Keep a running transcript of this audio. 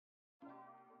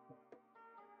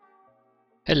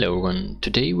Hello everyone,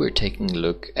 today we're taking a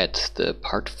look at the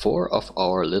part 4 of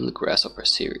our little Grasshopper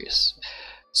series.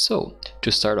 So,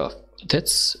 to start off,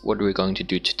 that's what we're going to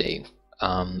do today.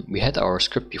 We had our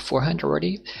script beforehand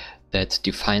already that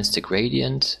defines the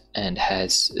gradient and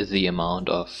has the amount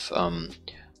of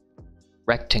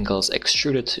rectangles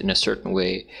extruded in a certain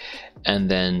way,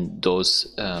 and then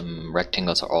those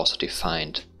rectangles are also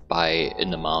defined by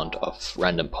an amount of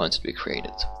random points that we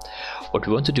created. What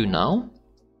we want to do now,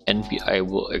 and I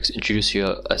will introduce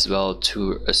you as well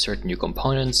to a certain new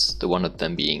components, the one of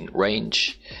them being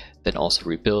range, then also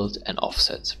rebuild and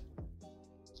offset.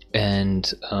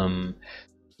 And I'm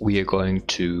going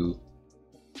to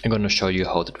show you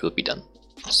how that will be done.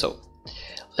 So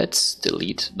let's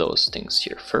delete those things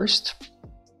here first.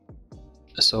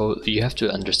 So you have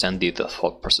to understand the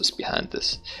thought process behind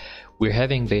this. We're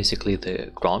having basically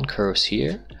the ground curves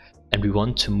here, and we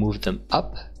want to move them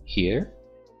up here.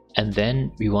 And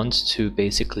then we want to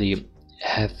basically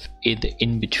have the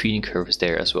in-between curves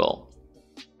there as well.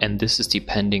 And this is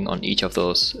depending on each of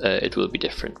those, it will be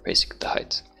different, basically the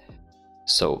height.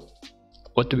 So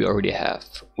what do we already have?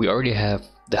 We already have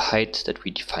the height that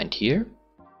we defined here.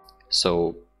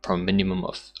 So from a minimum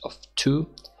of 2,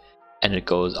 and it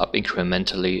goes up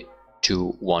incrementally to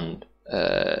 1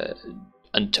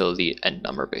 until the end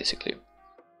number basically.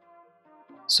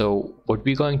 So what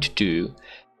we're going to do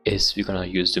is we're going to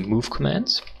use the move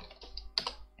commands,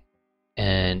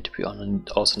 and we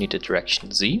also need the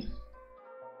direction Z,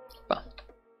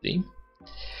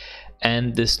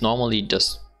 and this normally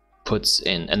just puts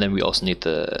in, and then we also need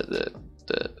the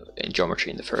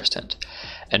geometry in the first hand,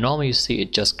 and normally you see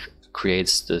it just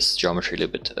creates this geometry a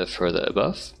little bit further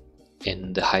above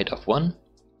in the height of 1,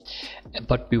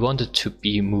 but we want it to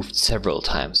be moved several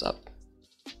times up.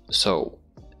 So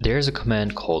there's a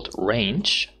command called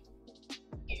range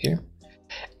here,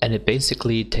 and it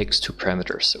basically takes 2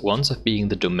 parameters. One of being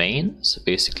the domain, so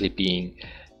basically being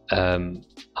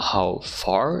how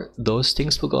far those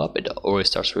things will go up. It always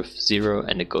starts with 0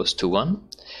 and it goes to 1,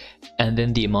 and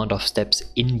then the amount of steps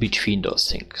in between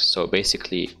those things. So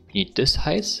basically you need this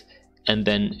height, and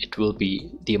then it will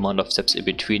be the amount of steps in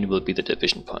between will be the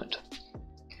division point.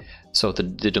 So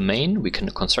the domain we can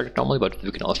construct it normally, but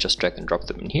we can also just drag and drop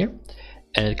them in here,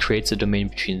 and it creates a domain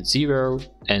between 0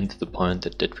 and the point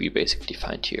that we basically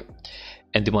defined here.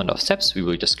 And the amount of steps we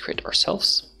will just create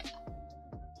ourselves.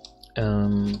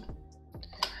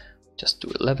 Just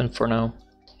do 11 for now.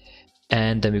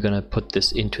 And then we're gonna put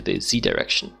this into the Z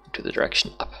direction, to the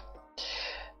direction up.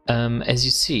 As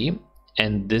you see,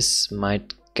 and this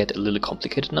might get a little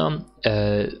complicated now,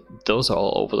 those are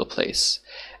all over the place.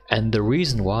 And the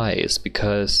reason why is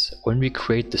because when we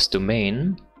create this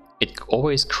domain, it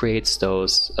always creates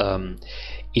those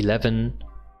 11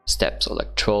 steps, or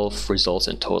like 12 results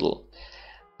in total,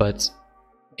 but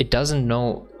it doesn't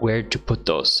know where to put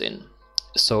those in.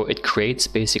 So it creates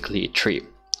basically a tree.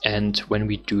 And when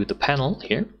we do the panel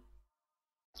here,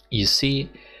 you see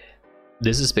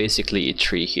this is basically a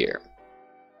tree here.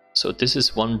 So this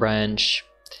is one branch,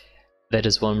 that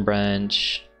is one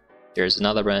branch, there's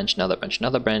another branch, another branch,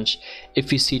 another branch.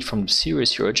 If you see it from the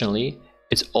series here originally,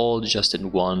 it's all just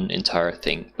in one entire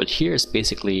thing, but here is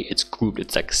basically it's grouped,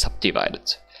 it's like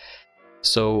subdivided.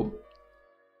 So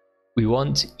we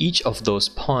want each of those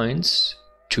points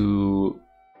to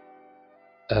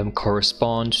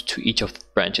correspond to each of the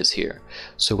branches here.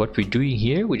 So what we're doing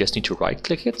here, we just need to right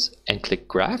click it and click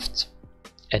Graft,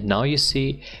 and now you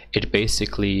see it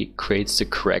basically creates the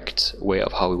correct way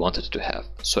of how we want it to have.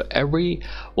 So every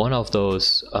one of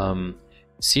those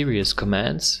series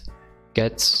commands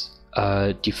gets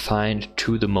defined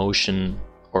to the motion,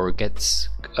 or gets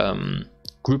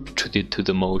grouped to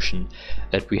the motion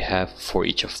that we have for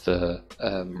each of the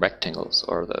rectangles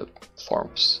or the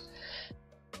forms.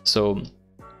 So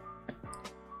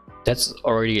that's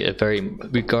already a very,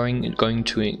 we're going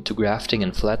to grafting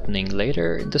and flattening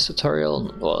later in this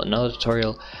tutorial, well, another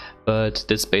tutorial, but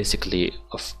that's basically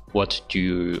of what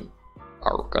you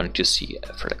are going to see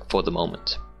for the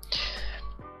moment.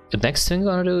 The next thing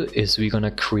we're gonna do is we're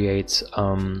gonna create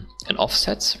an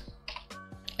offset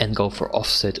and go for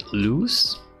offset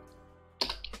loose,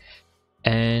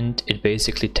 and it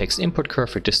basically takes an input curve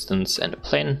for distance and a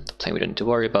plane. The plane we don't need to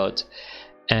worry about,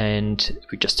 and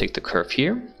we just take the curve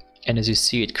here, and as you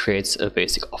see it creates a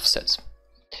basic offset.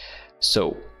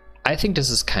 So I think this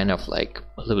is kind of like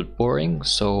a little bit boring,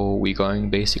 so we're going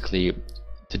basically,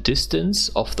 the distance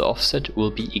of the offset will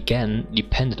be again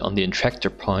dependent on the interactor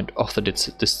point of the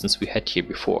distance we had here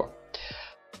before.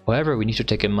 However, we need to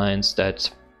take in mind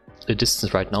that the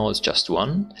distance right now is just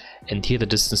 1, and here the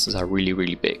distances are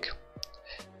really big.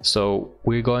 So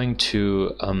we're going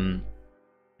to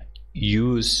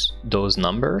use those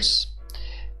numbers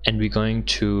and we're going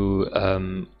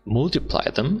to multiply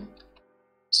them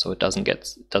so it doesn't get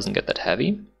that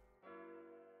heavy.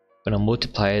 We're gonna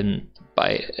multiply it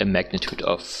by a magnitude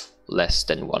of less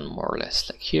than 1, more or less,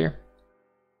 like here.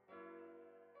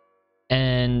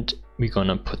 And we're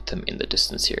gonna put them in the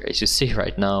distance here. As you see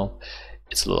right now,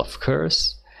 it's a lot of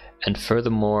curves. And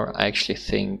furthermore, I actually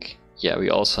think, yeah, we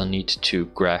also need to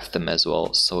graph them as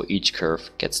well, so each curve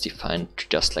gets defined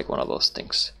just like one of those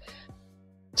things.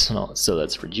 So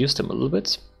let's reduce them a little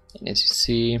bit. And as you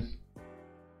see,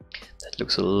 that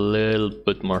looks a little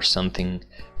bit more something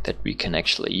that we can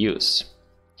actually use.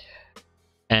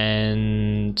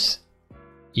 And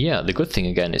yeah, the good thing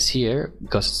again is here,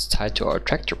 because it's tied to our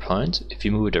tractor point, if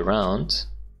you move it around,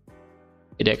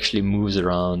 it actually moves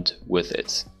around with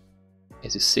it.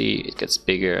 As you see, it gets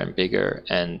bigger and bigger,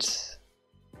 and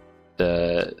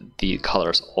the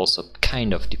colors also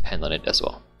kind of depend on it as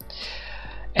well.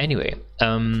 Anyway,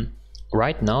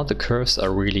 right now the curves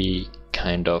are really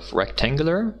kind of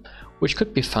rectangular, which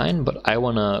could be fine, but I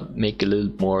want to make a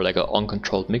little more like an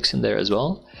uncontrolled mix in there as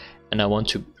well, and I want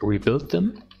to rebuild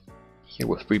them. Here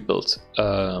with rebuild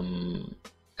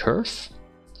curve.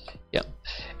 Yeah,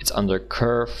 it's under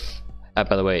curve.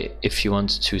 By the way, if you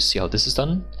want to see how this is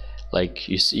done, like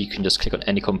you see, you can just click on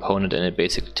any component and it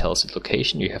basically tells its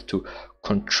location. You have to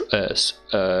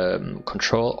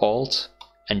Control Alt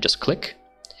and just click,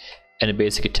 and it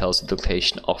basically tells the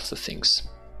location of the things.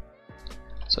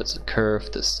 So it's a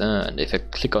curve, this, and if I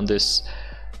click on this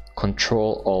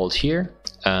Control Alt here,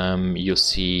 you'll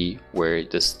see where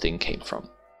this thing came from.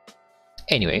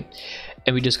 Anyway,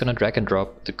 and we're just gonna drag and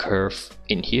drop the curve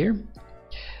in here,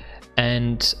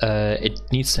 and it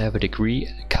needs to have a degree,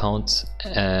 count,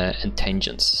 and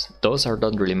tangents. Those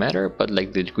don't really matter, but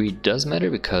like the degree does matter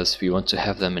because we want to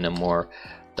have them in a more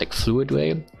like fluid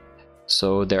way.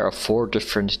 So there are 4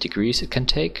 different degrees it can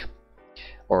take,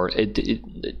 or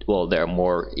well, there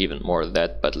are even more than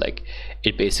that, but like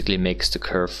it basically makes the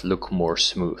curve look more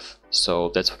smooth. So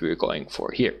that's what we're going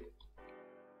for here.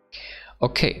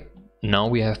 Okay. Now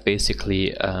we have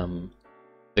basically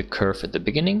the curve at the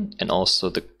beginning, and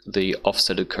also the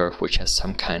offsetted curve, which has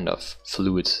some kind of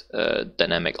fluid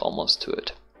dynamic almost to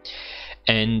it.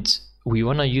 And we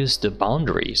want to use the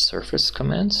boundary surface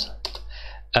command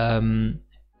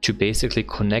to basically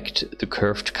connect the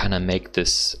curve to kind of make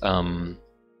this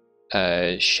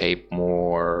shape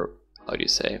more, how do you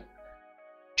say,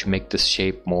 to make this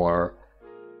shape more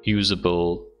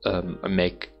usable, and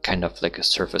make kind of like a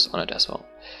surface on it as well.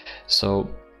 So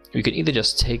we can either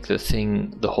just take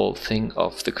the whole thing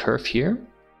of the curve here,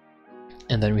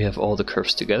 and then we have all the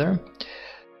curves together,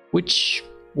 which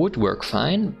would work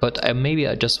fine, but maybe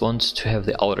I just want to have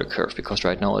the outer curve, because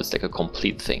right now it's like a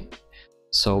complete thing.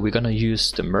 So we're gonna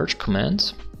use the merge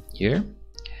command here,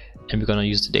 and we're gonna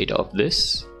use the data of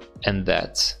this and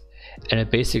that, and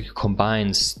it basically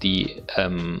combines the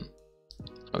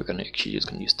we're gonna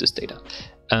use this data.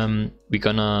 We're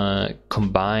gonna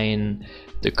combine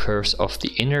the curves of the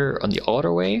inner on the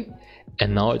outer way,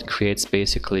 and now it creates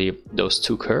basically those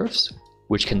 2 curves,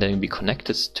 which can then be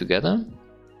connected together.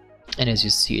 And as you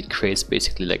see, it creates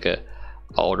basically like a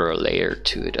outer layer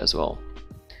to it as well.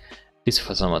 At least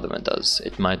for some of them it does.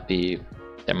 There might be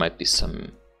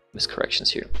some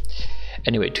miscorrections here.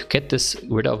 Anyway, to get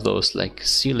rid of those like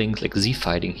ceilings, like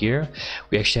Z-fighting here,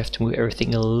 we actually have to move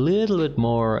everything a little bit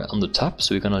more on the top.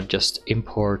 So we're gonna just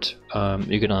import,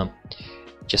 we're gonna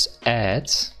just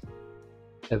add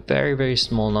a very, very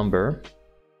small number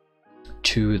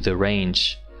to the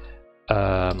range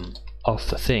of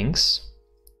the things.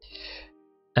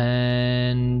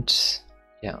 And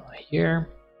yeah, here,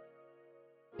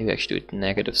 maybe actually do it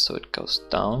negative so it goes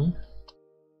down.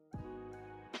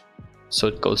 So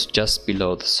it goes just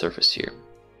below the surface here.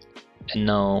 And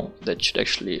now that should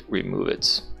actually remove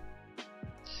it.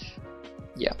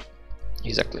 Yeah,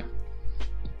 exactly.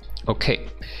 Okay.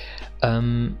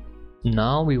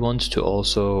 Now we want to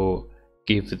also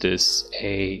give this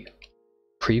a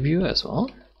preview as well.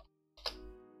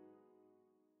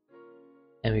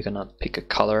 And we're gonna pick a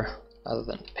color other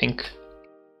than pink.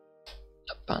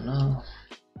 A banner.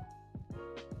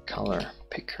 Color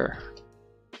picker.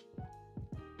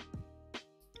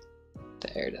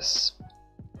 There it is.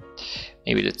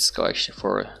 Maybe let's go actually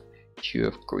for a hue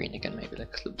of green again, maybe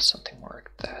like a little bit something more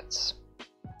like that.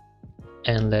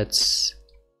 And let's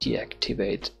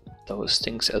deactivate those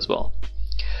things as well.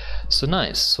 So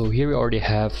nice. So here we already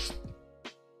have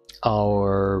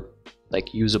our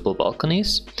like usable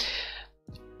balconies.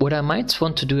 What I might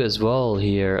want to do as well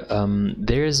here,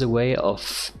 there is a way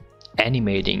of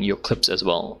animating your clips as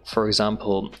well. For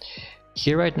example,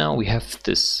 here right now we have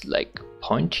this like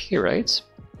point here, right?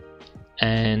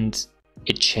 And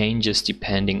it changes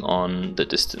depending on the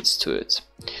distance to it.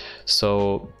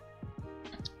 So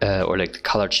or like the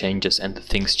color changes and the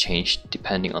things change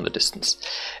depending on the distance.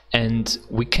 And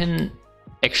we can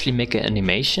actually make an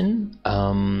animation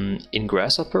in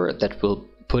Grasshopper that will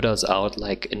put us out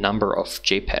like a number of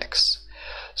JPEGs.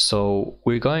 So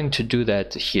we're going to do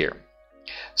that here.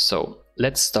 So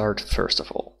let's start first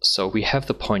of all. So we have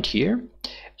the point here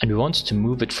and we want to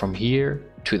move it from here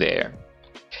to there.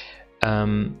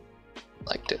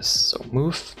 Like this. So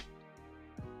move,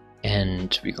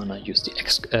 and we're gonna use the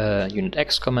X, unit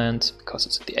X command because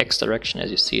it's in the X direction.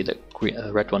 As you see, the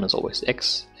red one is always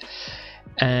X.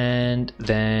 And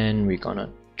then we're gonna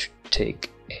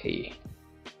take a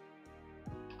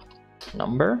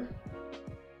number.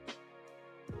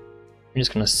 I'm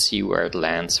just gonna see where it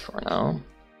lands for now.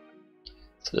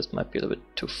 So this might be a little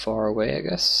bit too far away, I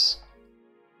guess.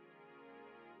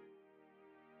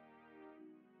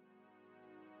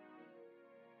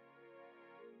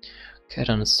 Okay, I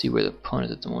don't see where the point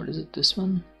is at the moment. Is it this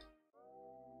one?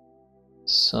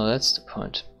 So that's the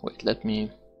point. Wait, let me...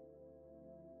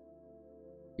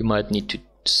 You might need to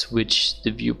switch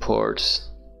the viewport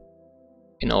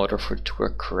in order for it to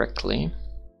work correctly.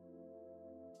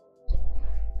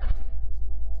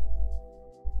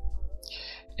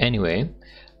 Anyway,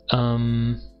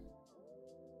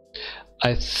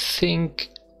 I think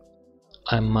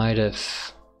I might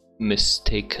have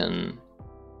mistaken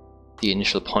the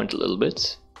initial point a little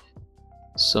bit.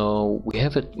 So we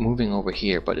have it moving over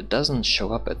here, but it doesn't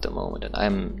show up at the moment, and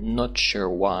I'm not sure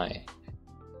why.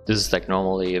 This is like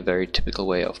normally a very typical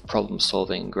way of problem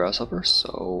solving in Grasshopper,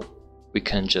 so we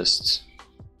can just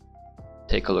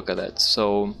take a look at that.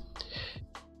 So,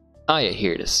 yeah,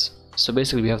 here it is. So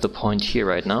basically we have the point here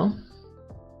right now,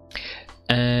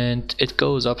 and it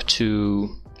goes up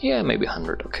to, yeah, maybe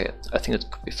 100. Okay, I think it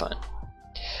could be fine.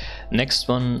 Next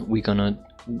one, we're gonna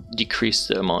decrease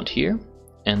the amount here,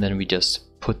 and then we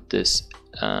just put this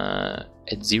at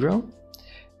 0,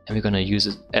 and we're gonna use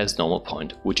it as normal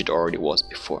point, which it already was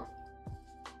before.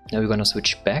 Now we're gonna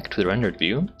switch back to the rendered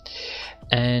view,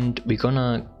 and we're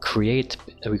gonna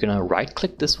right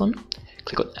click this one,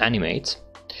 click on animate,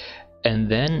 and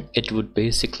then it would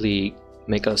basically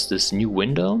make us this new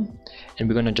window, and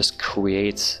we're gonna just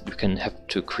create, we can have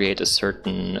to create a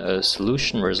certain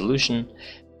resolution,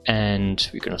 and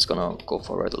we're just gonna go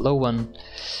for the low one,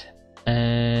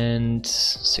 and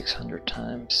 600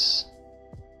 times,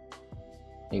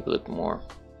 maybe a little more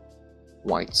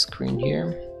widescreen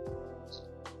here.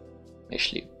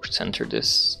 Actually center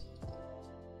this,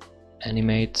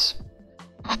 animate,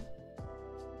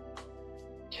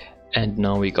 and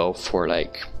now we go for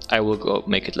like, I will go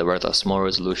make it a rather small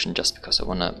resolution just because I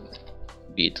wanna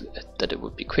beat that it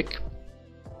would be quick.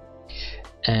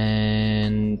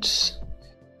 And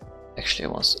actually I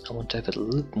want to have it a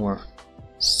little more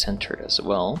centered as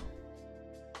well.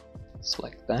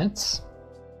 Select that,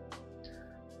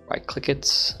 right click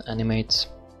it, animate,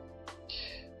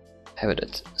 have it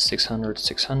at 600,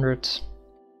 600.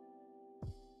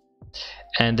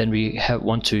 And then we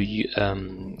want to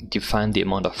define the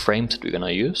amount of frames that we're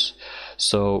gonna use.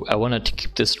 So I wanted to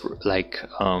keep this like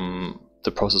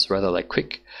the process rather like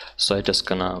quick. So I'm just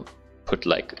gonna put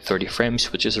like 30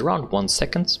 frames, which is around 1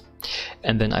 second.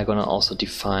 And then I'm gonna also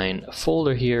define a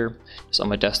folder here. So on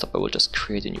my desktop, I will just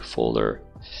create a new folder,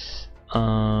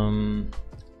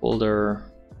 folder,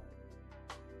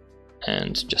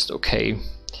 and just OK.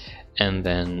 And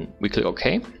then we click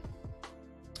OK.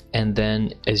 And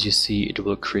then, as you see, it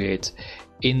will create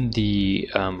in the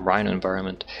Rhino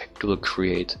environment, it will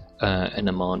create an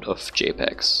amount of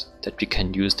JPEGs that we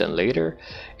can use then later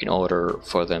in order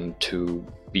for them to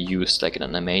be used like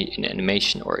in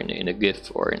animation or in a GIF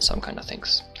or in some kind of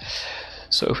things.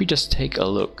 So if we just take a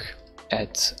look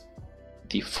at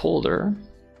the folder,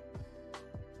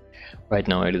 right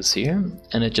now it is here,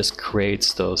 and it just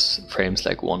creates those frames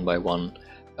like one by one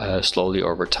slowly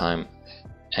over time.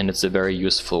 And it's a very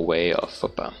useful way of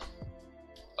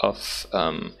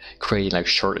creating like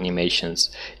short animations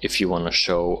if you want to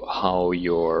show how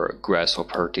your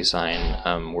Grasshopper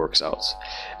design works out.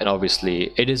 And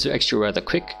obviously it is actually rather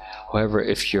quick. However,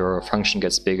 if your function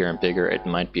gets bigger and bigger, it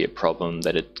might be a problem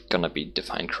that it's gonna be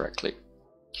defined correctly.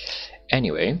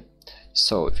 Anyway,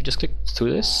 so if you just click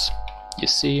through this, you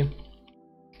see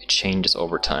it changes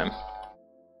over time.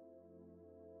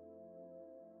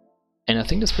 And I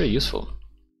think that's pretty useful.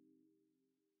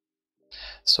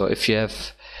 So if you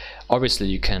have, obviously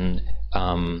you can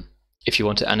If you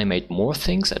want to animate more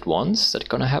things at once that are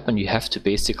gonna happen, you have to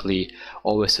basically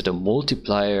always set a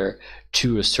multiplier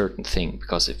to a certain thing,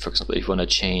 because if, for example, if you want to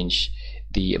change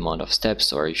the amount of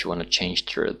steps, or if you want to change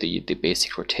the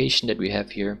basic rotation that we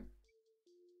have here,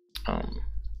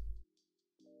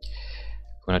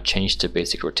 want to change the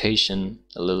basic rotation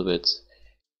a little bit,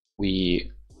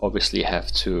 we obviously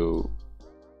have to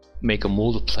make a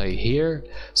multiply here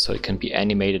so it can be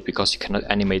animated, because you cannot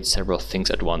animate several things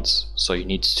at once. So you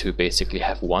need to basically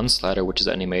have one slider which is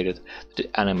animated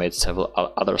to animate several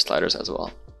other sliders as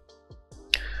well.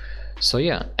 So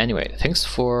yeah, anyway, thanks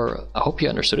for, I hope you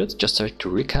understood it. Just to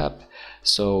recap,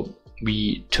 so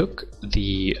we took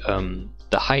the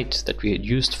height that we had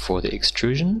used for the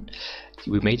extrusion,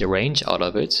 we made a range out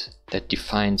of it that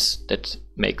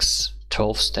makes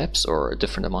 12 steps, or a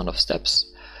different amount of steps.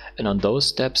 And on those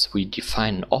steps we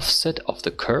define an offset of the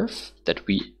curve that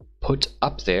we put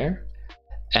up there,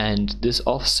 and this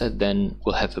offset then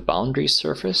will have a boundary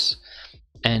surface,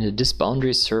 and this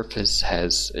boundary surface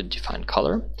has a defined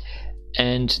color,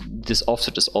 and this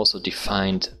offset is also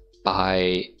defined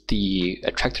by the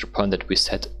attractor point that we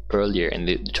set earlier in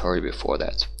the tutorial before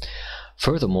that.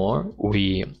 Furthermore,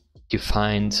 we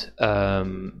defined,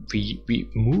 we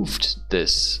moved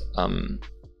this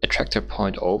attractor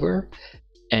point over,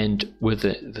 and with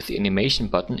the animation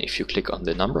button, if you click on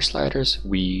the number sliders,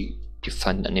 we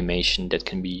define an animation that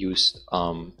can be used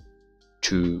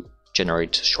to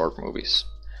generate short movies.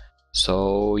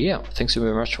 So yeah, thanks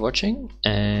very much for watching,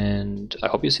 and I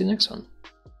hope you see you next one.